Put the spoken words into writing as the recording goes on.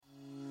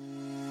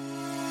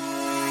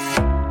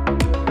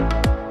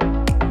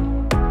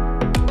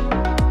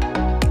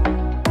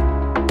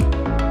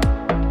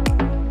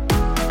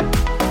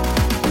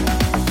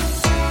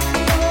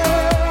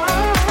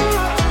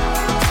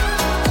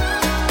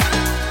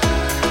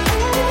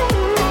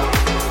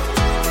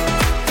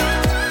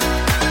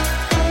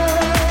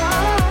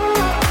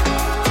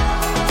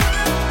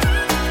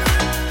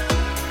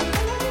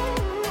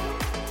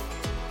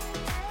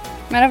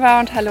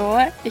Merhaba und hallo,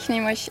 ich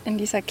nehme euch in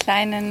dieser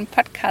kleinen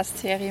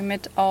Podcast-Serie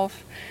mit auf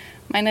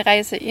meine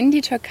Reise in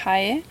die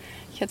Türkei.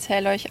 Ich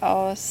erzähle euch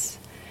aus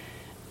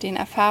den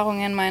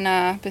Erfahrungen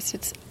meiner bis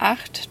jetzt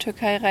 8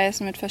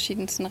 Türkei-Reisen mit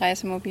verschiedensten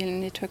Reisemobilen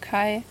in die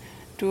Türkei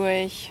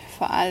durch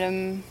vor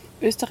allem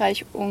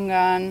Österreich,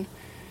 Ungarn,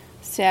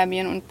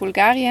 Serbien und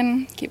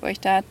Bulgarien. Ich gebe euch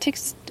da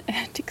Tipps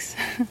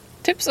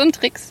und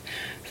Tricks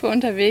für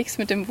unterwegs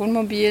mit dem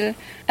Wohnmobil.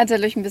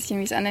 Erzähle euch ein bisschen,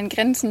 wie es an den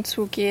Grenzen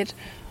zugeht,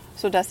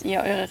 sodass ihr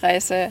eure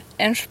Reise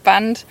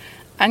entspannt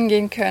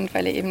angehen könnt,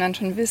 weil ihr eben dann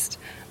schon wisst,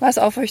 was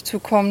auf euch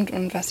zukommt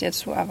und was ihr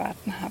zu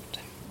erwarten habt.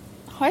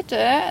 Heute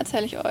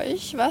erzähle ich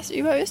euch was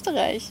über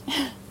Österreich,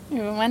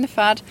 über meine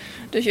Fahrt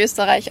durch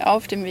Österreich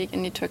auf dem Weg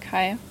in die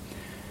Türkei.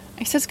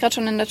 Ich sitze gerade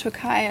schon in der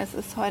Türkei, es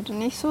ist heute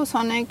nicht so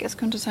sonnig, es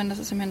könnte sein, dass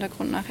es im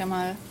Hintergrund nachher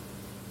mal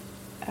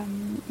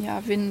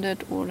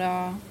windet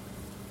oder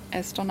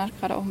es donnert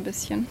gerade auch ein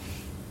bisschen.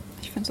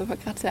 Ich finde es aber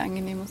gerade sehr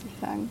angenehm, muss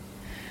ich sagen.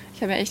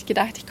 Ich habe ja echt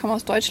gedacht, ich komme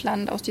aus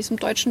Deutschland, aus diesem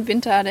deutschen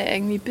Winter, der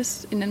irgendwie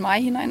bis in den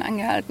Mai hinein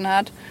angehalten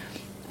hat,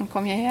 und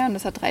komme hierher und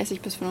es hat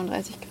 30 bis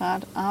 35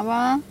 Grad.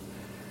 Aber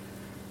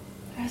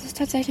es ist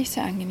tatsächlich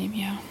sehr angenehm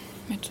hier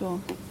mit so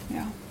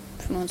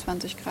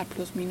 25 Grad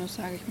plus minus,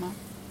 sage ich mal.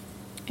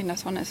 In der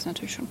Sonne ist es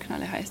natürlich schon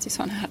knalleheiß, die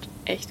Sonne hat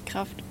echt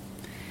Kraft.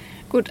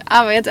 Gut,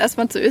 aber jetzt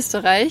erstmal zu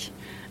Österreich.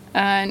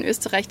 In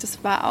Österreich,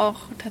 das war auch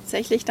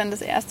tatsächlich dann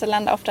das erste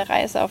Land auf der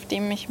Reise,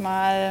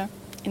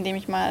 in dem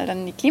ich mal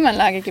dann die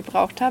Klimaanlage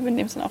gebraucht habe, in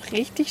dem es dann auch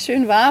richtig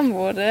schön warm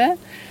wurde.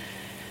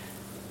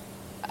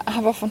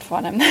 Aber von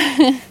vorne.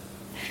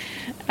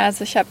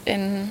 Also ich habe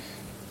in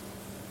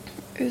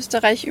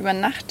Österreich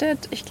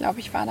übernachtet. Ich glaube,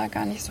 ich war da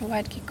gar nicht so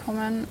weit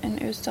gekommen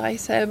in Österreich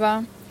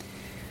selber.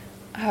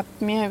 Habe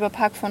mir über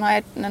Park von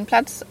Night einen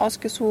Platz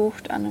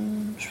ausgesucht an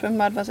einem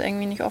Schwimmbad, was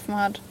irgendwie nicht offen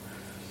hat.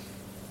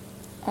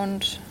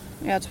 Und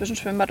zwischen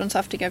Schwimmbad und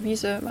saftiger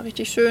Wiese war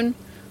richtig schön.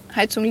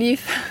 Heizung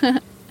lief.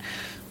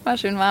 War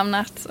schön warm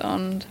nachts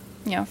und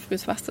früh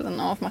wachst du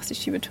dann auf, machst die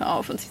Schiebetür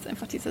auf und siehst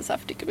einfach diese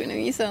saftige grüne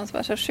Wiese und es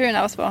war schon schön,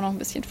 aber es war auch noch ein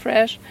bisschen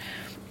fresh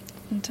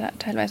und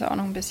teilweise auch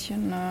noch ein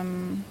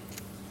bisschen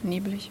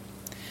neblig.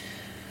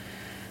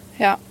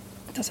 Ja,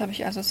 das habe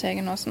ich also sehr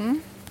genossen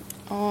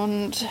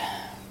und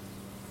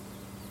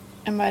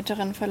im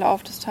weiteren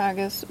Verlauf des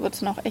Tages wurde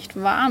es noch echt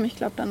warm. Ich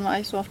glaube, dann war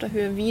ich so auf der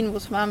Höhe Wien, wo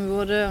es warm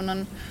wurde und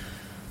dann,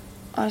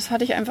 das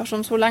hatte ich einfach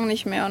schon so lange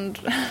nicht mehr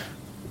und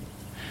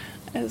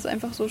es ist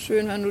einfach so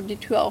schön, wenn du die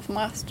Tür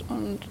aufmachst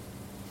und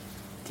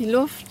die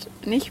Luft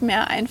nicht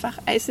mehr einfach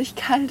eisig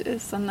kalt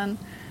ist, sondern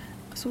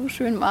so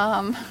schön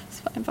warm.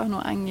 Es war einfach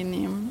nur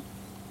angenehm.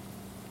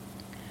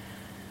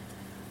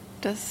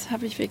 Das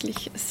habe ich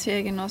wirklich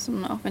sehr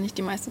genossen, auch wenn ich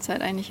die meiste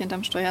Zeit eigentlich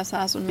hinterm Steuer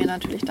saß und mir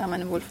natürlich da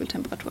meine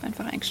Wohlfühltemperatur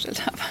einfach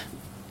eingestellt habe.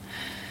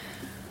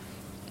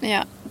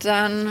 Ja,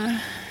 dann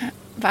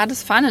war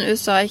das Fahren in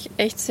Österreich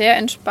echt sehr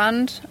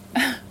entspannt.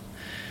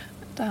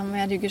 Da haben wir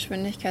ja die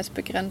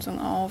Geschwindigkeitsbegrenzung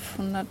auf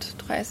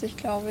 130,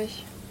 glaube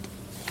ich.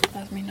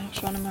 Lass mich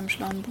nachschauen in meinem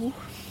schlauen Buch.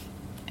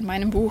 In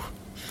meinem Buch,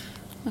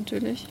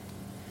 natürlich.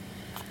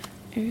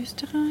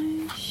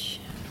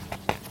 Österreich.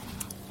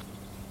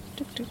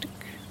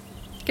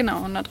 Genau,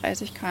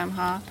 130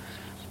 km/h.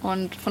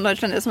 Und von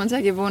Deutschland ist man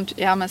sehr gewohnt,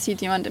 man sieht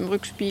jemand im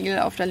Rückspiegel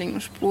auf der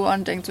linken Spur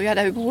und denkt so,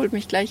 der überholt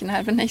mich gleich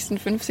innerhalb der nächsten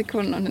 5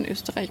 Sekunden. Und in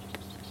Österreich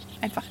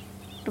einfach,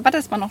 du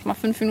wartest mal noch mal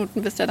 5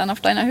 Minuten, bis der dann auf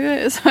deiner Höhe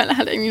ist, weil er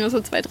halt irgendwie nur so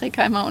 2-3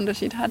 km/h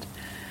Unterschied hat.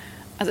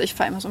 Also ich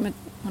fahre immer so mit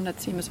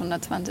 110 bis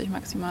 120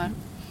 maximal.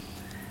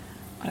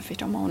 Oder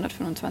vielleicht auch mal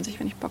 125,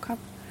 wenn ich Bock habe.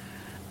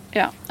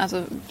 Ja,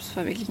 also es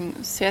war wirklich ein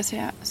sehr,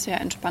 sehr,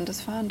 sehr entspanntes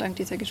Fahren, dank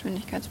dieser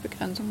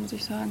Geschwindigkeitsbegrenzung, muss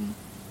ich sagen.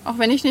 Auch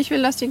wenn ich nicht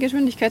will, dass die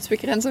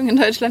Geschwindigkeitsbegrenzung in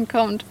Deutschland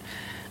kommt.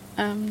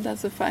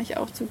 Dazu fahre ich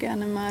auch zu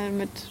gerne mal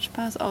mit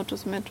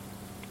Spaßautos mit.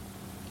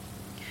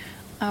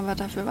 Aber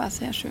dafür war es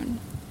sehr schön.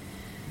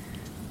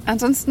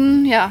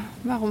 Ansonsten,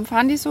 warum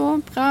fahren die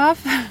so brav?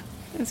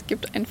 Es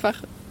gibt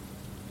einfach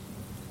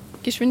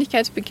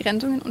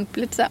Geschwindigkeitsbegrenzungen und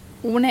Blitzer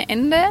ohne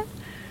Ende.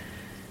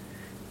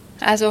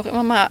 Also auch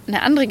immer mal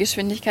eine andere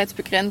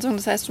Geschwindigkeitsbegrenzung.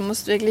 Das heißt, du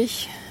musst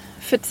wirklich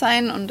fit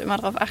sein und immer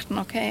darauf achten,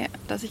 okay,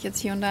 dass ich jetzt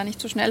hier und da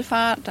nicht zu schnell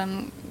fahre.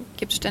 Dann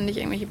gibt es ständig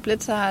irgendwelche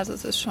Blitzer. Also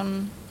es ist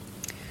schon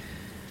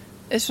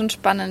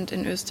spannend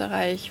in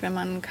Österreich, wenn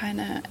man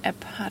keine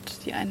App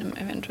hat, die einem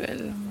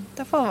eventuell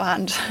davor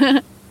warnt.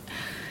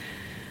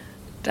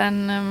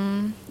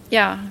 Dann,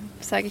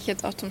 sage ich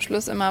jetzt auch zum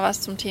Schluss immer was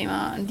zum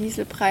Thema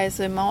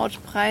Dieselpreise,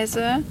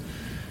 Mautpreise.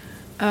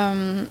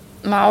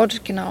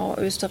 Maut, genau,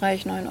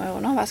 Österreich 9 Euro,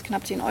 ne? Was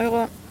knapp 10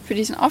 Euro für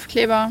diesen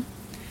Aufkleber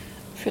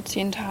für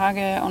 10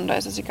 Tage. Und da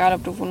ist es egal,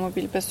 ob du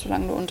Wohnmobil bist,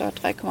 solange du unter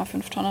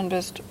 3,5 Tonnen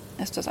bist,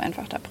 ist das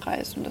einfach der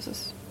Preis. Und das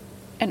ist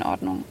in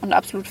Ordnung und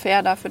absolut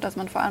fair dafür, dass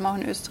man vor allem auch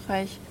in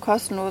Österreich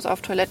kostenlos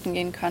auf Toiletten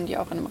gehen kann, die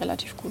auch in einem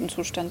relativ guten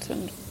Zustand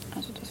sind.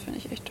 Also das finde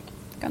ich echt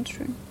ganz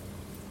schön.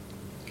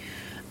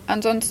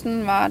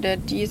 Ansonsten war der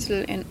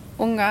Diesel in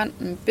Ungarn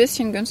ein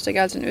bisschen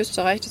günstiger als in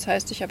Österreich. Das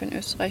heißt, ich habe in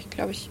Österreich,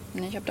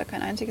 ich habe da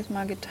kein einziges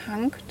Mal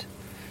getankt.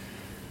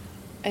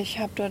 Ich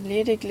habe dort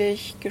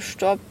lediglich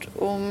gestoppt,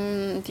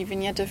 um die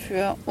Vignette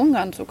für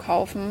Ungarn zu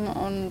kaufen.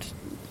 Und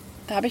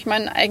da habe ich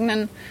meinen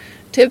eigenen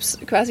Tipps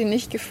quasi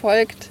nicht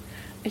gefolgt.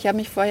 Ich habe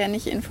mich vorher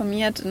nicht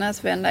informiert. Ne?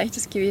 Es wäre ein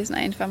leichtes gewesen,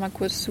 einfach mal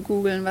kurz zu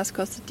googeln, was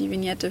kostet die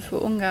Vignette für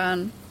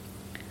Ungarn.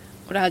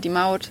 Oder halt die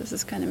Maut. Das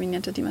ist keine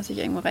Vignette, die man sich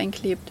irgendwo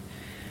reinklebt.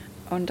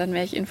 Und dann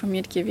wäre ich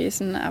informiert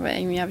gewesen. Aber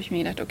irgendwie habe ich mir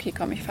gedacht, okay,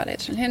 komm, ich fahre da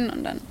jetzt schnell hin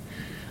und dann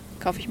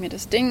kaufe ich mir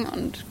das Ding.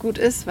 Und gut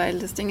ist, weil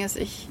das Ding ist,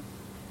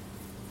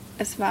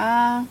 es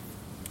war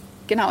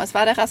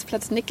der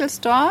Rastplatz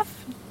Nickelsdorf,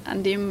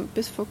 an dem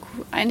bis vor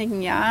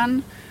einigen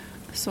Jahren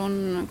so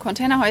ein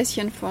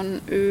Containerhäuschen von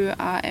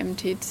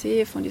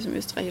ÖAMTC, von diesem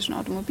österreichischen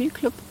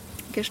Automobilclub,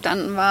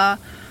 gestanden war.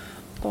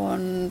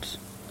 Und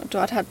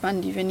dort hat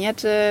man die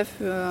Vignette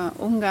für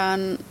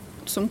Ungarn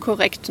zum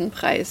korrekten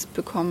Preis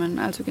bekommen.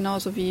 Also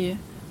genauso wie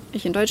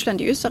ich in Deutschland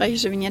die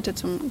österreichische Vignette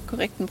zum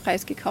korrekten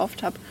Preis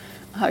gekauft habe,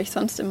 habe ich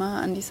sonst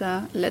immer an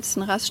dieser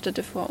letzten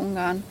Raststätte vor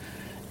Ungarn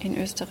in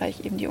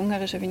Österreich eben die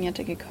ungarische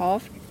Vignette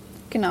gekauft.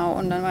 Genau,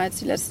 und dann war jetzt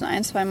die letzten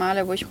 1-2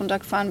 Male, wo ich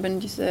runtergefahren bin,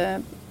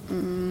 diese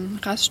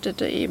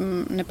Raststätte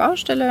eben eine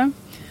Baustelle.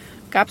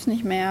 Gab es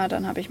nicht mehr,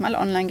 dann habe ich mal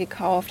online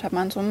gekauft, habe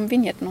mal an so einem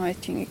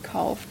Vignettenhäuschen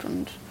gekauft.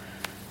 Und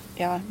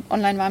ja,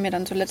 online war mir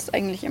dann zuletzt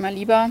eigentlich immer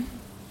lieber,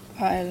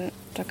 weil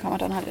da kann man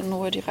dann halt in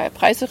Ruhe die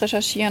Preise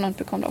recherchieren und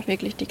bekommt auch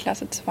wirklich die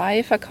Klasse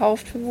 2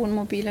 verkauft für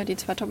Wohnmobile, die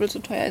zwar doppelt so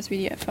teuer ist wie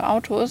die für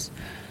Autos.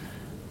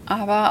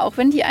 Aber auch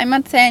wenn die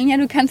einmal zählen, ja,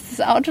 du kannst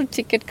das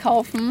Autoticket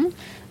kaufen,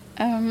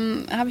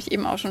 habe ich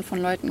eben auch schon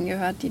von Leuten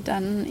gehört, die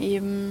dann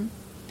eben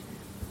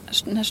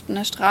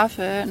eine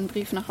Strafe, einen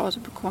Brief nach Hause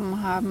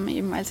bekommen haben,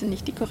 eben weil sie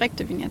nicht die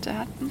korrekte Vignette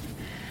hatten.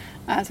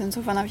 Also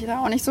insofern habe ich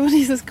da auch nicht so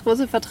dieses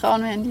große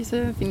Vertrauen mehr in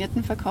diese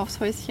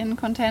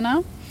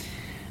Vignettenverkaufshäuschen-Container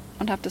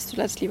und habe das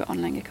zuletzt lieber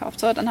online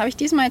gekauft. So, dann habe ich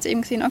diesmal jetzt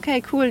eben gesehen,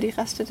 okay, cool, die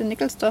Raststätte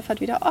Nickelsdorf hat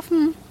wieder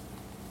offen.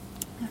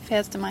 Da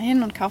fährst du mal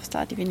hin und kaufst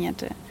da die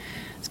Vignette.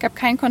 Es gab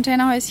kein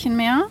Containerhäuschen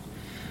mehr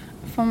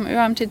vom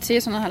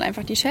ÖAMTC, sondern halt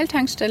einfach die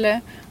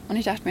Shell-Tankstelle. Und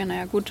ich dachte mir,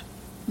 naja gut,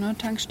 ne,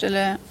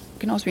 Tankstelle,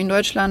 genauso wie in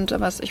Deutschland,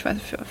 aber ich weiß,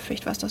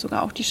 vielleicht war es da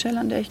sogar auch die Shell,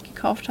 an der ich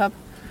gekauft habe,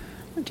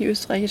 die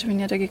österreichische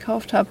Vignette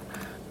gekauft habe.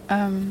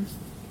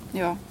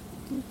 Ja,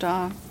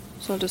 da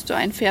solltest du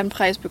einen fairen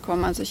Preis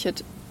bekommen. Also ich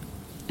hätte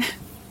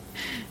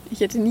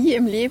nie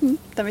im Leben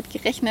damit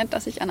gerechnet,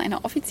 dass ich an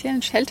einer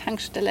offiziellen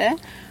Shell-Tankstelle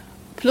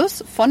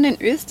plus von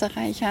den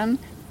Österreichern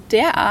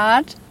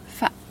derart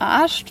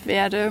verarscht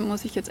werde,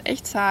 muss ich jetzt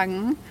echt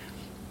sagen.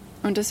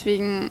 Und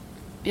deswegen,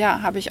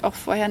 ja, habe ich auch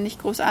vorher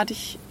nicht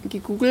großartig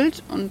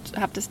gegoogelt und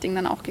habe das Ding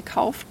dann auch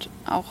gekauft,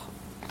 auch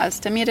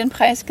als der mir den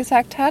Preis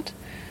gesagt hat.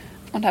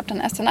 Und habe dann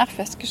erst danach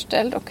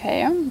festgestellt,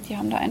 okay, die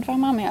haben da einfach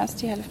mal mehr als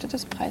die Hälfte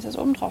des Preises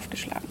oben drauf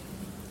geschlagen.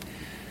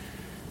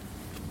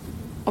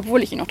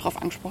 Obwohl ich ihn noch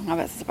drauf angesprochen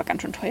habe, es ist aber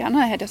ganz schön teuer, ne?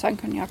 Er hätte ja sagen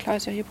können, ja klar,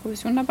 ist ja hier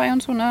Provision dabei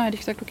und so, ne? Hätte ich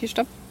gesagt, okay,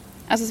 stopp.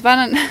 Also es war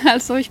dann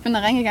halt so, ich bin da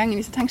reingegangen in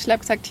diese Tankstelle,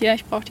 habe gesagt, hier,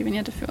 ich brauche die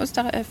Vignette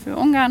für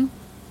Ungarn.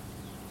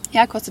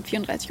 Ja, kostet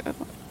 34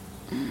 Euro.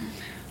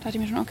 Da dachte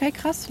ich mir schon, okay,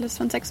 krass, List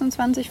von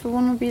 26 für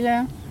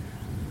Wohnmobile.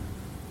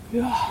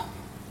 Ja.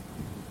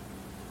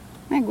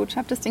 Na gut,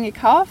 habe das Ding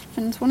gekauft,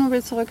 bin ins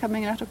Wohnmobil zurück, habe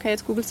mir gedacht, okay,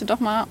 jetzt googelst du doch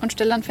mal und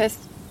stell dann fest,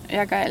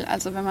 ja geil,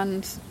 also wenn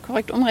man es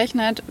korrekt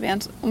umrechnet, wären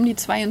es um die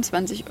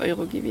 22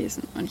 Euro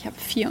gewesen und ich habe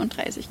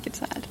 34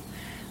 gezahlt.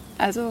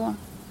 Also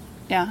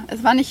ja,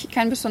 es war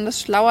kein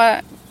besonders schlauer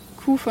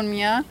Coup von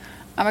mir,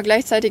 aber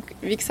gleichzeitig,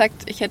 wie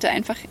gesagt, ich hätte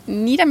einfach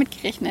nie damit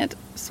gerechnet,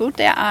 so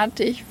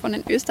derartig von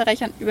den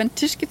Österreichern über den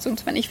Tisch gezogen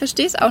zu werden. Ich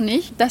verstehe es auch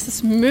nicht, dass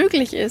es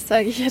möglich ist,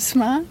 sage ich jetzt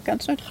mal,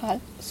 ganz neutral,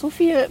 so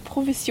viel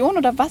Provision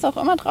oder was auch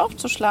immer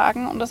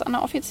draufzuschlagen und das an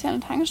einer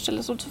offiziellen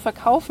Tankstelle so zu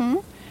verkaufen,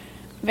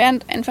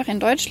 während einfach in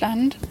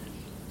Deutschland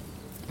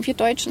wir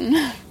Deutschen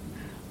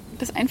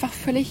das einfach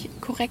völlig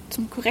korrekt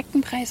zum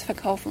korrekten Preis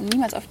verkaufen und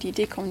niemals auf die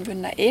Idee kommen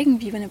würden, da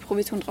irgendwie eine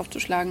Provision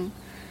draufzuschlagen.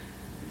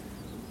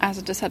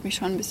 Also das hat mich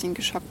schon ein bisschen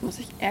geschockt, muss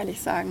ich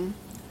ehrlich sagen.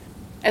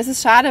 Es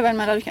ist schade, weil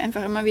man dadurch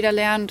einfach immer wieder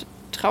lernt,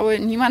 traue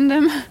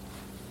niemandem.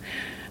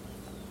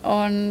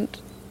 Und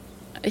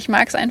ich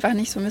mag es einfach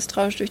nicht, so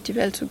misstrauisch durch die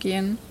Welt zu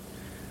gehen.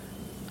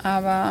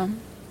 Aber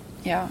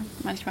ja,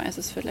 manchmal ist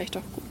es vielleicht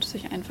auch gut,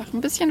 sich einfach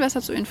ein bisschen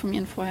besser zu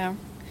informieren vorher.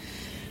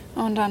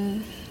 Und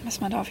dann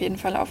ist man da auf jeden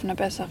Fall auf einer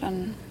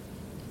besseren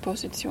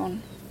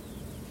Position.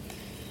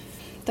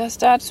 Das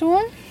dazu.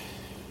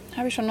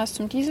 Habe ich schon was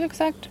zum Diesel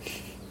gesagt?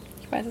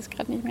 Ich weiß es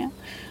gerade nicht mehr.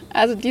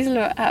 Also Diesel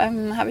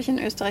habe ich in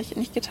Österreich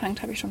nicht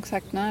getankt, habe ich schon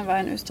gesagt. Ne? War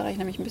in Österreich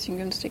nämlich ein bisschen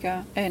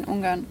günstiger, in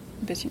Ungarn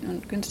ein bisschen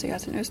günstiger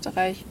als in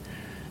Österreich.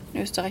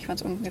 In Österreich waren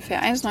es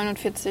ungefähr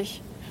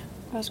 1,49,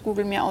 was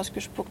Google mir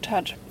ausgespuckt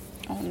hat.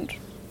 Und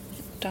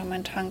da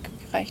mein Tank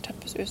gereicht hat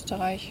bis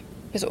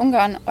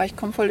Ungarn, oh, ich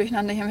komme voll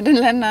durcheinander hier mit den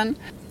Ländern,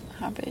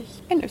 habe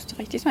ich in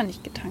Österreich diesmal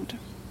nicht getankt.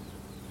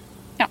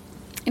 Ja,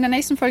 in der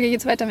nächsten Folge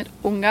geht es weiter mit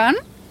Ungarn.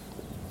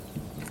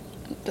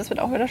 Das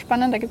wird auch wieder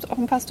spannend, da gibt es auch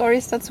ein paar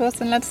Storys dazu aus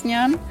den letzten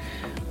Jahren.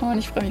 Und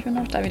ich freue mich, wenn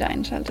du auch da wieder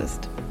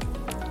einschaltest.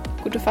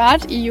 Gute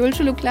Fahrt, Iul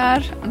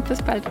Schuluklar und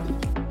bis bald.